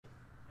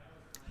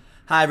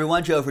Hi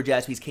everyone, Joe for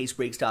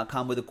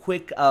jaspyscasebreaks.com with a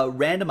quick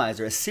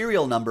randomizer, a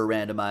serial number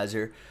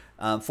randomizer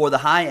for the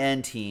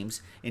high-end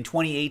teams in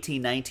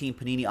 2018-19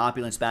 Panini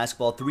Opulence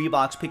Basketball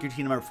 3-box pick your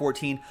team number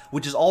 14,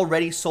 which is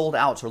already sold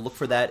out, so look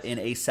for that in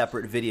a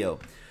separate video.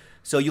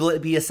 So you'll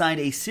be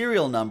assigned a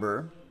serial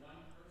number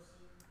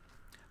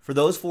for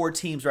those 4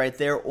 teams right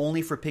there,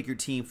 only for pick your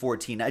team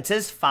 14. Now, it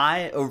says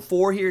 5 or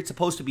 4 here, it's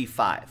supposed to be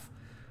 5.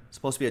 It's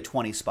supposed to be a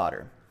 20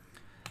 spotter.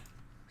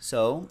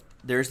 So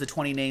there's the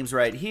 20 names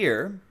right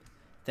here.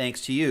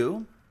 Thanks to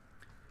you.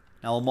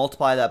 Now we'll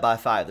multiply that by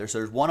 5. There's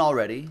 1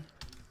 already,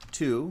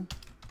 2,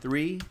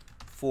 3,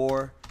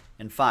 4,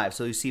 and 5.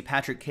 So you see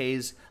Patrick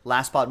K's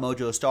Last Spot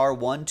Mojo Star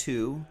 1,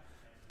 2,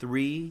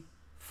 3,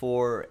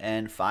 4,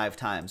 and 5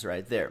 times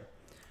right there.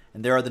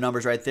 And there are the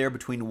numbers right there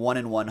between 1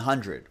 and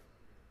 100.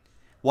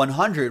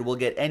 100 will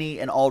get any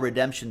and all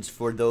redemptions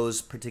for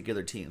those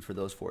particular teams, for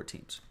those 4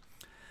 teams.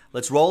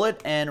 Let's roll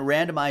it and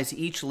randomize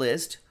each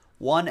list,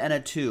 1 and a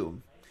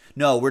 2.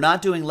 No, we're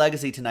not doing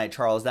Legacy tonight,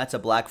 Charles. That's a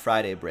Black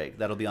Friday break.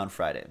 That'll be on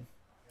Friday.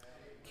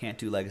 Can't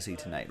do Legacy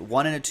tonight.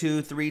 1 and a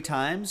 2, 3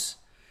 times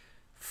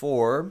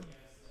for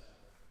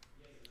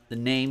the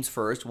names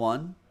first.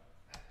 1,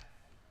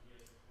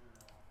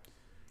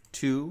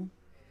 2,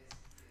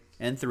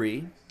 and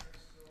 3.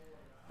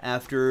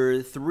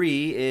 After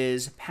 3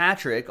 is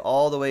Patrick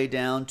all the way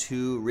down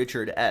to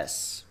Richard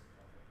S.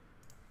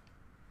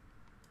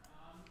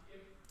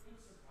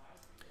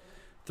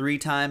 3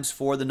 times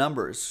for the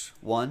numbers.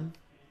 1,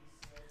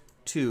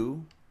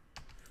 2,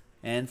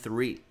 and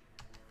 3.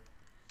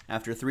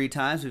 After 3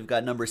 times, we've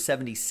got number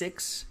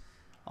 76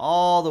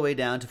 all the way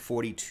down to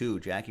 42,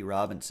 Jackie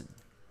Robinson.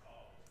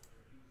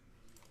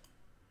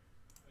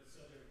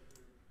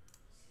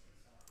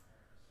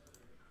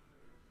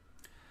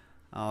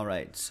 All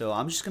right, so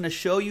I'm just going to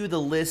show you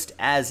the list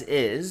as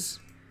is,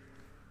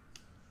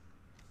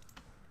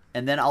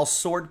 and then I'll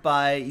sort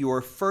by your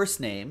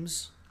first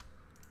names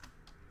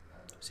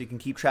so you can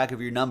keep track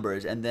of your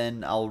numbers, and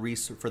then I'll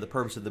resort, for the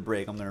purpose of the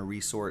break, I'm going to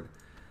resort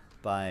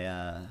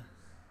by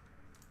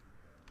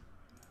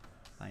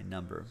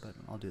number, but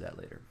I'll do that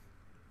later.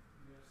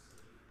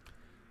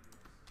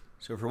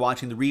 So if you're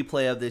watching the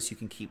replay of this, you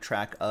can keep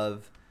track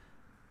of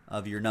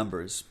your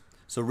numbers.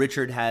 So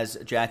Richard has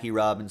Jackie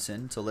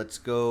Robinson. So let's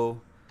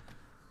go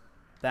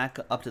back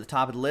up to the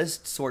top of the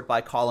list, sort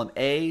by column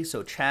A.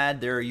 So Chad,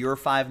 there are your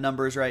 5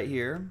 numbers right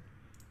here.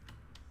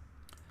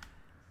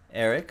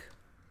 Eric,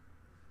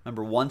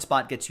 remember 1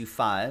 spot gets you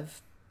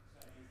 5.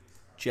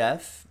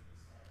 Jeff.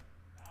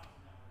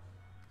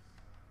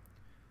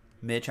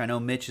 Mitch, I know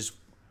Mitch is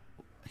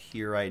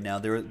here right now.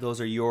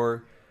 Those are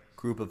your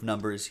group of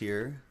numbers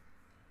here.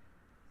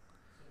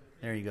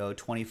 There you go,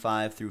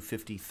 25 through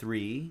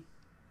 53.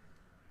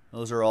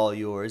 Those are all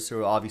yours.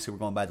 So obviously we're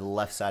going by the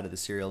left side of the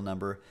serial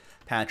number.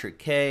 Patrick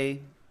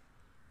K.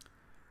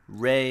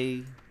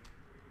 Ray.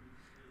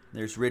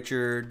 There's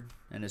Richard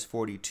and his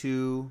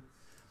 42.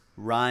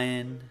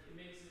 Ryan.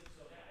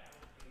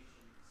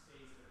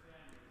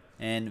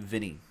 And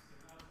Vinny.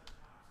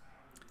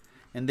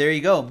 And there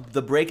you go.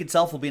 The break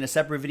itself will be in a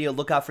separate video.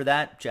 Look out for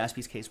that.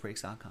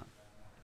 jaspyscasebreaks.com.